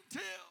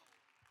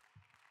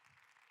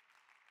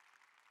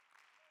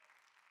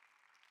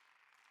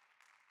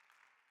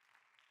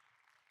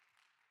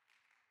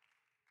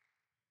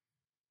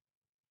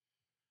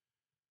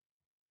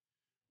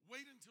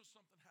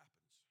something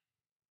happens.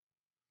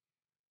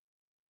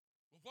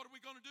 Well, what are we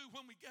going to do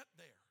when we get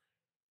there?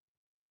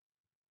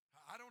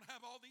 I don't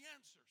have all the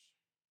answers.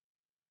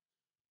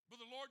 But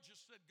the Lord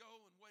just said, go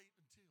and wait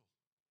until.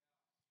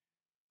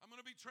 I'm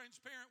going to be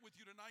transparent with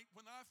you tonight.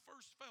 When I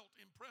first felt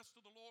impressed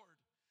of the Lord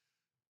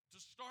to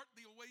start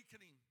the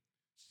awakening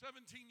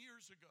 17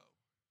 years ago,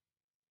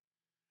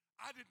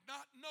 I did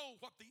not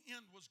know what the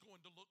end was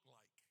going to look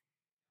like.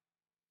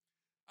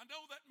 I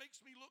know that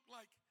makes me look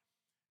like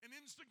an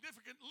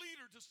insignificant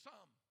leader to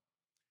some.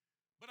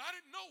 But I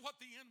didn't know what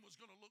the end was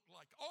going to look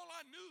like. All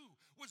I knew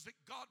was that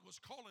God was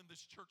calling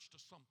this church to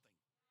something.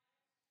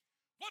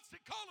 What's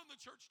he calling the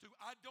church to?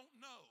 I don't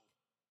know.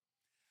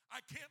 I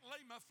can't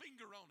lay my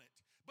finger on it.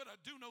 But I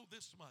do know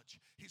this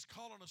much. He's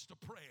calling us to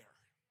prayer.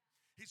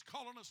 He's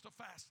calling us to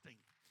fasting.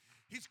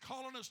 He's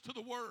calling us to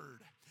the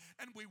Word.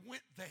 And we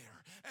went there,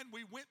 and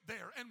we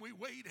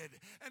waited,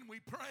 and we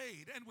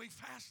prayed, and we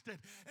fasted,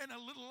 and a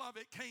little of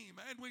it came,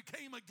 and we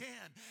came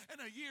again. And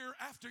a year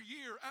after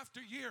year after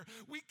year,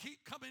 we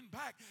keep coming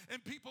back.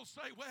 And people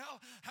say,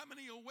 well, how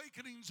many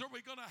awakenings are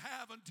we going to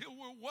have until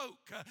we're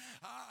woke?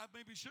 I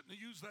maybe shouldn't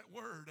have used that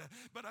word,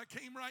 but I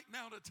came right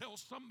now to tell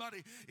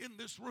somebody in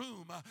this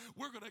room,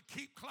 we're going to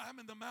keep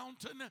climbing the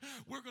mountain.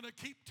 We're going to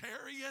keep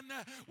tarrying.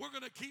 We're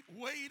going to keep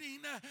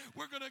waiting.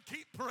 We're going to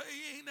keep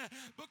praying,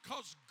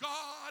 because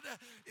God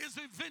is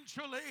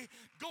eventually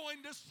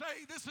going to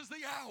say, this is the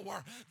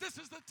hour, this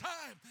is the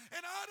time, and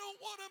I don't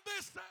want to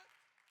miss that.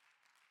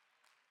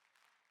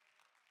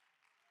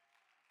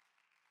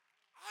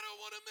 I don't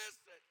want to miss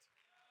it.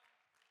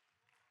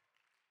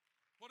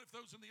 What if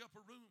those in the upper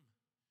room,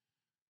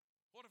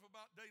 what if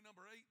about day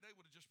number 8 they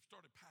would have just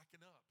started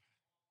packing up?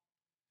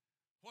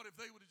 What if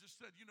they would have just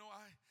said,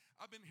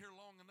 I've been here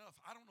long enough.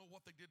 I don't know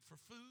what they did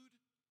for food.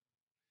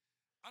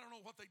 I don't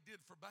know what they did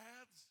for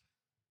baths.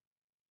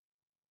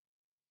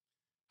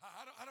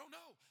 I don't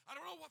know. I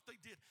don't know what they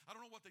did. I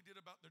don't know what they did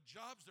about their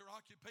jobs, their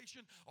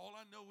occupation. All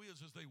I know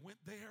is they went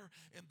there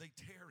and they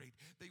tarried.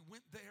 They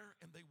went there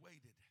and they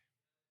waited.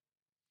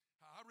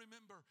 I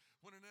remember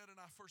when Annette and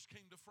I first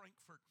came to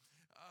Frankfurt,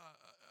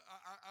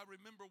 I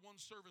remember one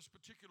service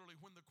particularly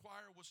when the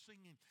choir was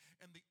singing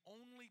and the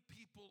only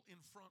people in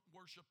front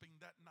worshiping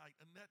that night.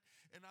 Annette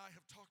and I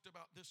have talked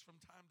about this from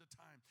time to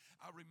time.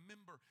 I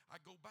remember, I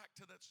go back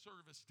to that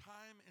service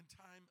time and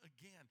time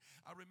again.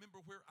 I remember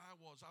where I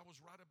was. I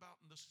was right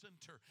about in the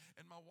center,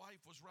 and my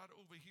wife was right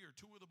over here.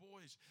 2 of the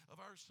boys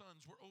of our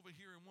sons were over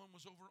here, and one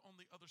was over on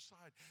the other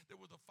side. There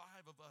were the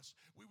 5 of us.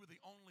 We were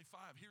the only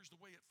 5. Here's the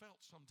way it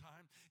felt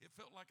sometime. It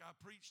felt like I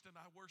preached and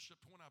I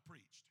worshiped when I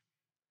preached.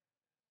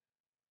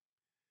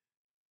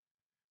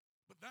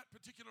 But that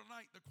particular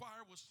night, the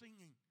choir was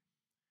singing,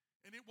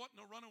 and it wasn't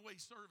a runaway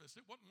service.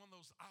 It wasn't one of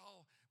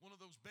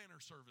those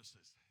banner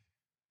services.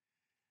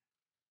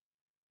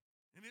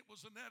 And it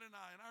was Annette and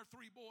I and our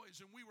 3 boys,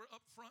 and we were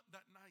up front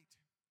that night.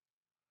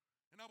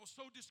 And I was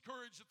so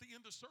discouraged at the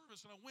end of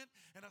service, and I went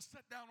and I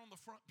sat down on the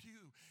front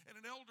pew, and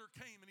an elder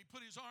came and he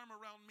put his arm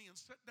around me and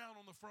sat down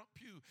on the front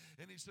pew,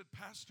 and he said,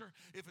 Pastor,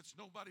 if it's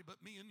nobody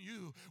but me and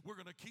you, we're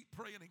going to keep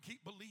praying and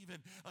keep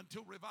believing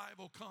until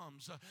revival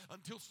comes,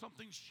 until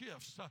something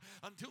shifts,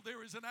 until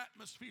there is an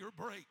atmosphere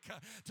break,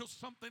 till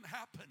something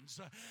happens.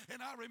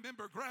 And I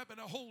remember grabbing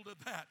a hold of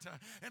that,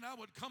 and I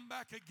would come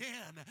back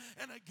again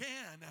and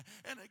again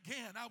and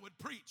again. I would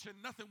preach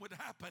and nothing would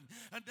happen,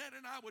 and Dad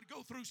and I would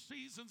go through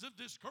seasons of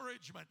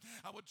discouragement.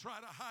 I would try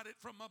to hide it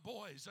from my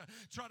boys,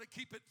 try to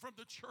keep it from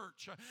the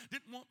church.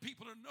 Didn't want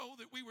people to know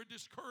that we were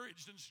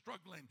discouraged and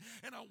struggling.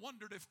 And I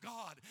wondered if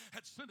God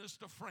had sent us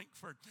to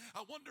Frankfurt.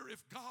 I wonder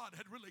if God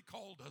had really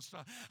called us.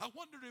 I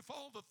wondered if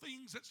all the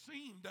things that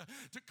seemed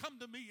to come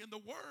to me and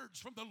the words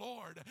from the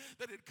Lord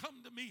that had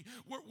come to me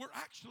were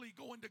actually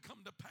going to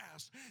come to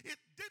pass. It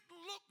didn't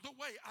look the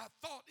way I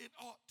thought it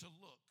ought to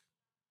look.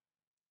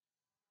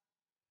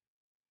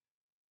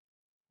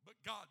 But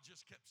God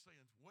just kept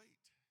saying, wait.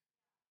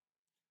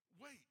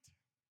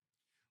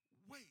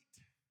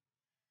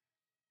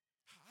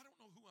 I don't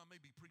know who I may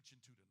be preaching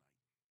to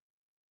tonight,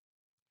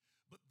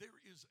 but there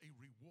is a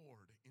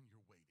reward in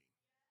your waiting.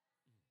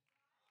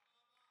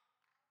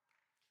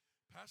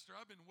 Pastor,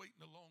 I've been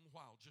waiting a long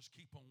while. Just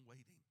keep on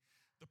waiting.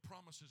 The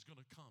promise is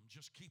going to come.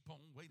 Just keep on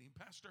waiting.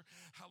 Pastor,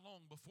 how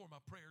long before my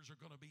prayers are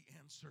going to be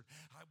answered?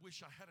 I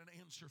wish I had an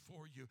answer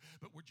for you,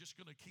 but we're just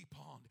going to keep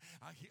on.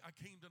 I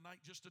came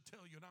tonight just to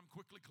tell you, and I'm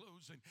quickly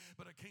closing,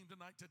 but I came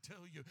tonight to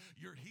tell you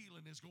your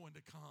healing is going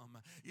to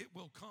come. It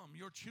will come.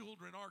 Your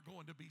children are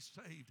going to be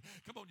saved.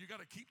 Come on, you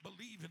got to keep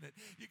believing it.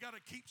 You got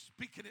to keep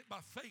speaking it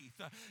by faith.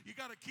 You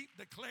got to keep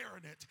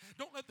declaring it.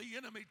 Don't let the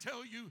enemy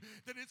tell you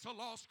that it's a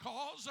lost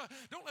cause.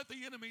 Don't let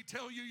the enemy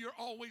tell you you're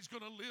always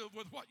going to live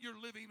with what you're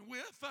living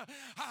with.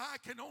 I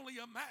can only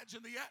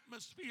imagine the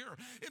atmosphere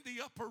in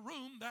the upper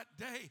room that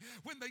day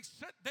when they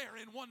sat there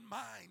in one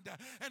mind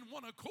and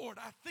one accord.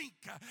 I think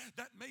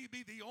that may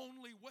be the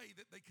only way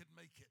that they could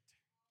make it,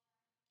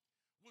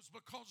 was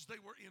because they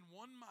were in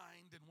one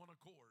mind and one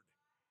accord.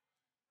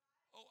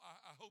 Oh,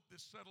 I hope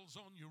this settles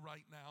on you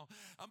right now.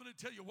 I'm going to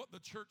tell you what the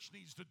church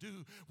needs to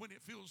do when it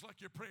feels like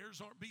your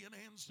prayers aren't being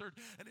answered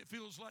and it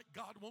feels like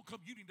God won't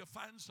come. You need to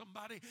find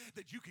somebody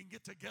that you can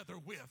get together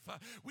with.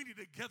 We need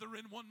to gather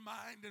in one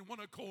mind and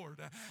one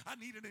accord. I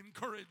need an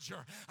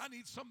encourager. I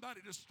need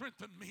somebody to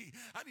strengthen me.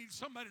 I need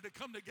somebody to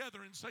come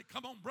together and say,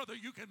 come on, brother,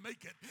 you can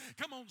make it.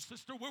 Come on,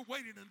 sister, we're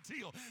waiting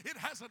until. It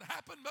hasn't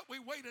happened, but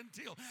we wait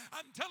until.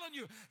 I'm telling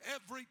you,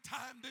 every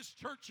time this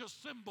church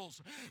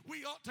assembles,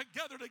 we ought to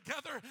gather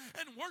together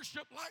and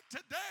worship like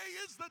today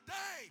is the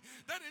day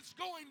that it's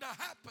going to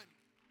happen.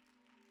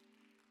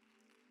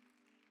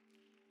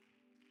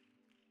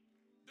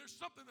 There's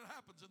something that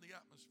happens in the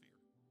atmosphere.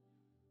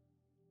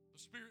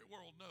 The spirit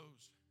world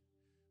knows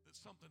that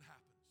something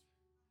happens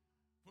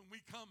when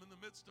we come in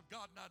the midst of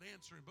God not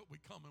answering, but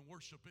we come and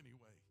worship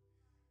anyway.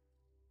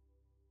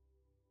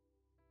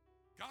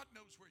 God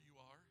knows where you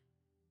are.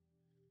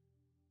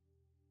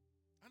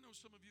 I know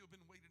some of you have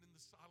been waiting in the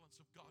silence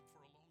of God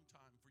for a long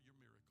time for your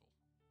miracle.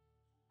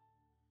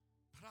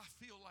 But I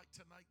feel like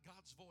tonight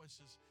God's voice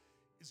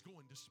is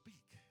going to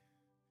speak.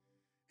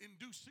 In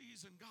due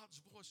season, God's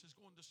voice is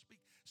going to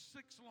speak.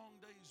 6 long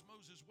days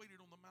Moses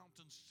waited on the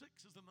mountain. 6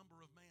 is the number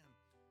of man.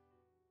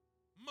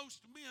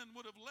 Most men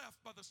would have left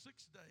by the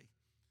 6th day.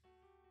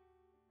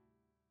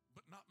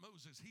 But not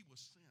Moses. He was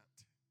sent.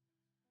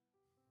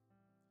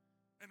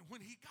 And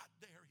when he got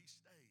there, he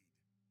stayed.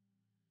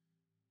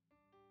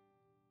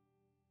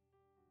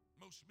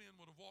 Most men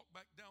would have walked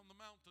back down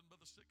the mountain by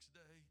the 6th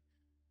day.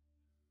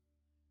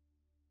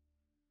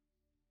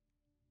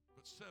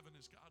 But 7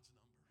 is God's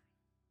number.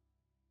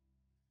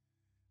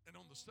 And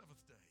on the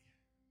 7th day,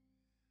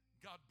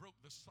 God broke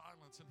the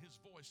silence and his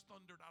voice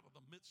thundered out of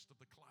the midst of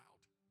the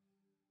cloud.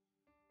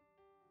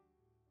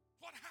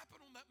 What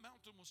happened on that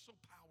mountain was so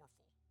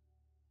powerful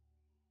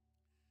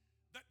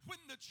that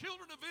when the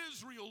children of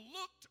Israel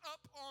looked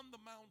up on the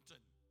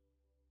mountain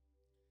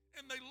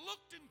and they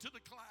looked into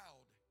the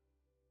cloud,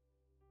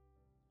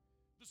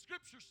 the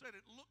scripture said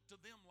it looked to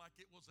them like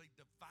it was a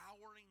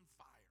devouring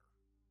fire.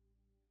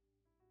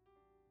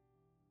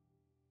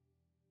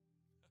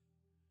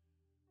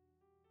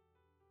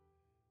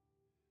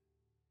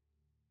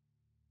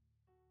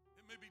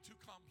 May be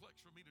too complex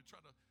for me to try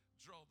to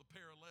draw the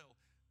parallel,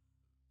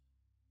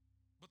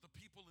 but the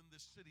people in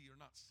this city are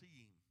not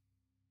seeing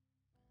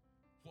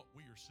what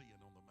we are seeing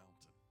on the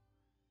mountain.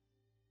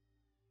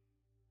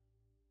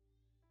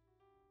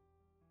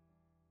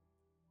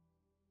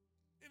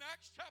 In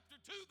Acts chapter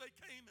 2, they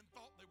came and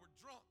thought they were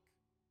drunk.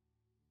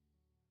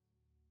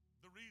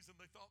 The reason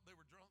they thought they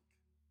were drunk,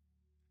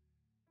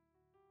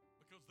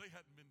 because they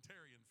hadn't been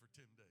tarrying for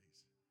 10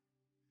 days.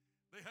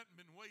 They hadn't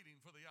been waiting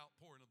for the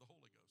outpouring of the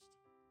Holy Ghost.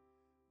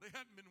 They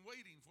hadn't been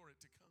waiting for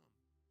it to come.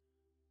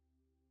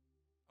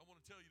 I want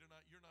to tell you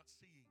tonight, you're not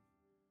seeing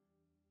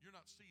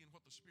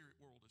what the spirit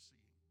world is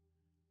seeing.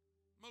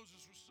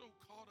 Moses was so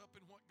caught up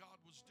in what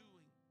God was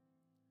doing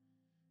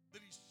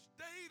that he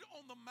stayed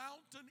on the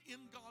mountain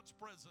in God's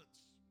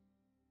presence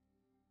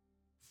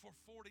for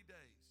 40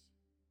 days.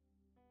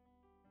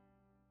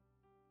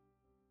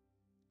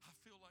 I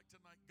feel like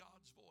tonight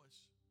God's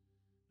voice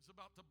is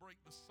about to break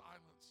the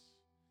silence,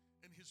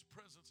 and His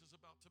presence is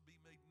about to be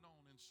made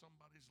known in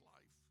somebody's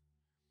life.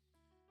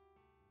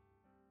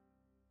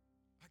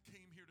 I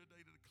came here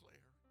today to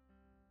declare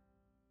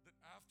that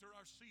after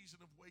our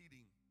season of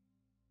waiting,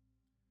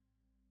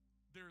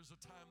 there is a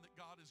time that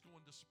God is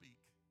going to speak.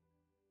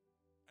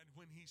 And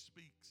when He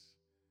speaks,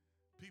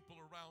 people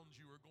around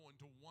you are going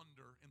to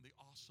wonder in the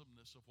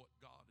awesomeness of what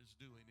God is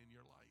doing in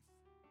your life.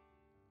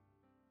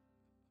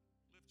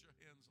 Lift your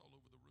hands all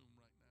over the room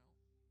right now.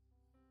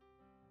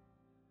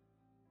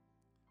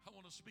 I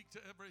want to speak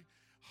to every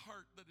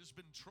heart that has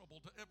been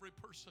troubled, to every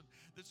person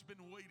that's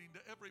been waiting,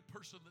 to every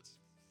person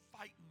that's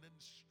fighting and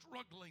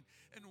struggling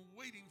and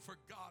waiting for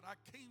God. I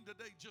came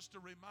today just to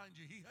remind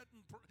you, He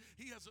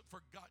hasn't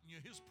forgotten you.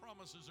 His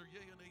promises are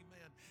yea and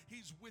amen.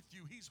 He's with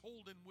you. He's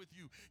holding with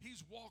you.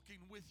 He's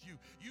walking with you.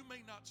 You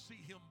may not see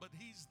Him, but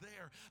He's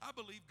there. I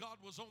believe God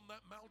was on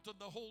that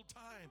mountain the whole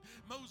time.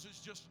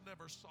 Moses just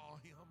never saw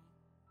Him.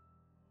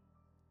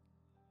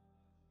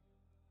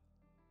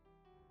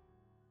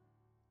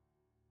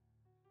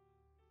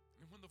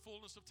 And when the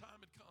fullness of time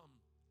had come,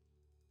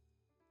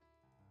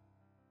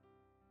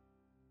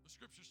 the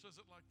scripture says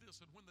it like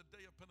this: and when the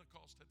day of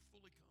Pentecost had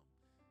fully come,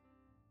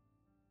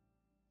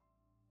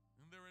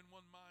 and they're in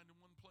one mind, in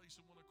one place,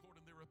 in one accord,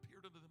 and there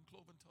appeared unto them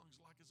cloven tongues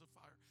like as of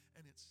fire,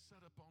 and it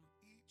sat upon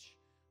each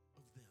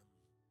of them.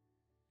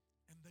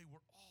 And they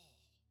were all,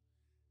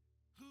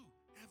 who?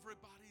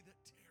 Everybody that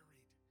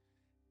tarried,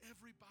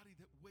 everybody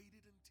that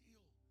waited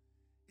until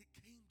it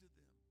came to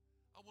them.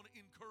 I want to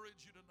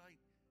encourage you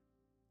tonight.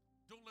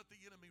 Don't let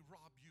the enemy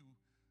rob you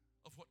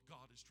of what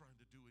God is trying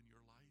to do in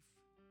your life.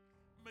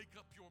 Make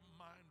up your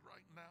mind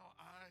right now.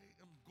 I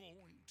am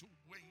going to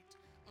wait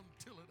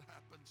until it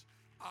happens.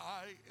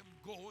 I am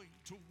going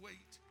to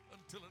wait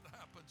until it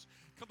happens.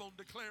 Come on,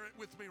 declare it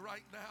with me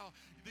right now.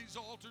 These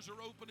altars are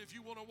open if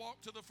you want to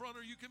walk to the front,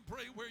 or you can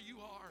pray where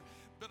you are.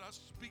 But I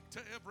speak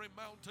to every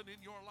mountain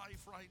in your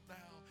life right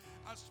now.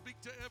 I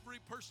speak to every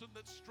person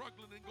that's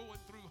struggling and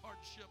going through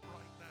hardship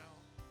right now.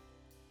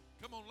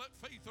 Come on, let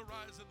faith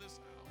arise in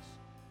this house.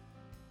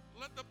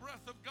 Let the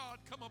breath of God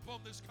come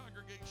upon this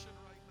congregation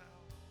right now.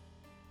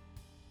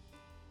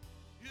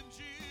 In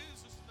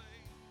Jesus'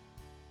 name.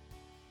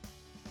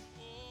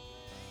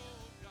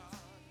 Oh,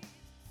 God.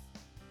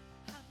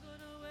 I'm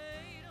gonna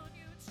wait on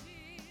you,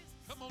 Jesus.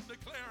 Come on,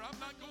 declare, I'm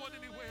not going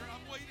anywhere.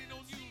 I'm waiting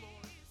on you,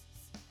 Lord.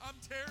 I'm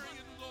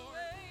tarrying, Lord.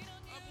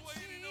 I'm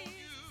waiting on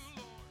you,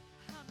 Lord.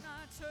 I'm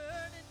not turning.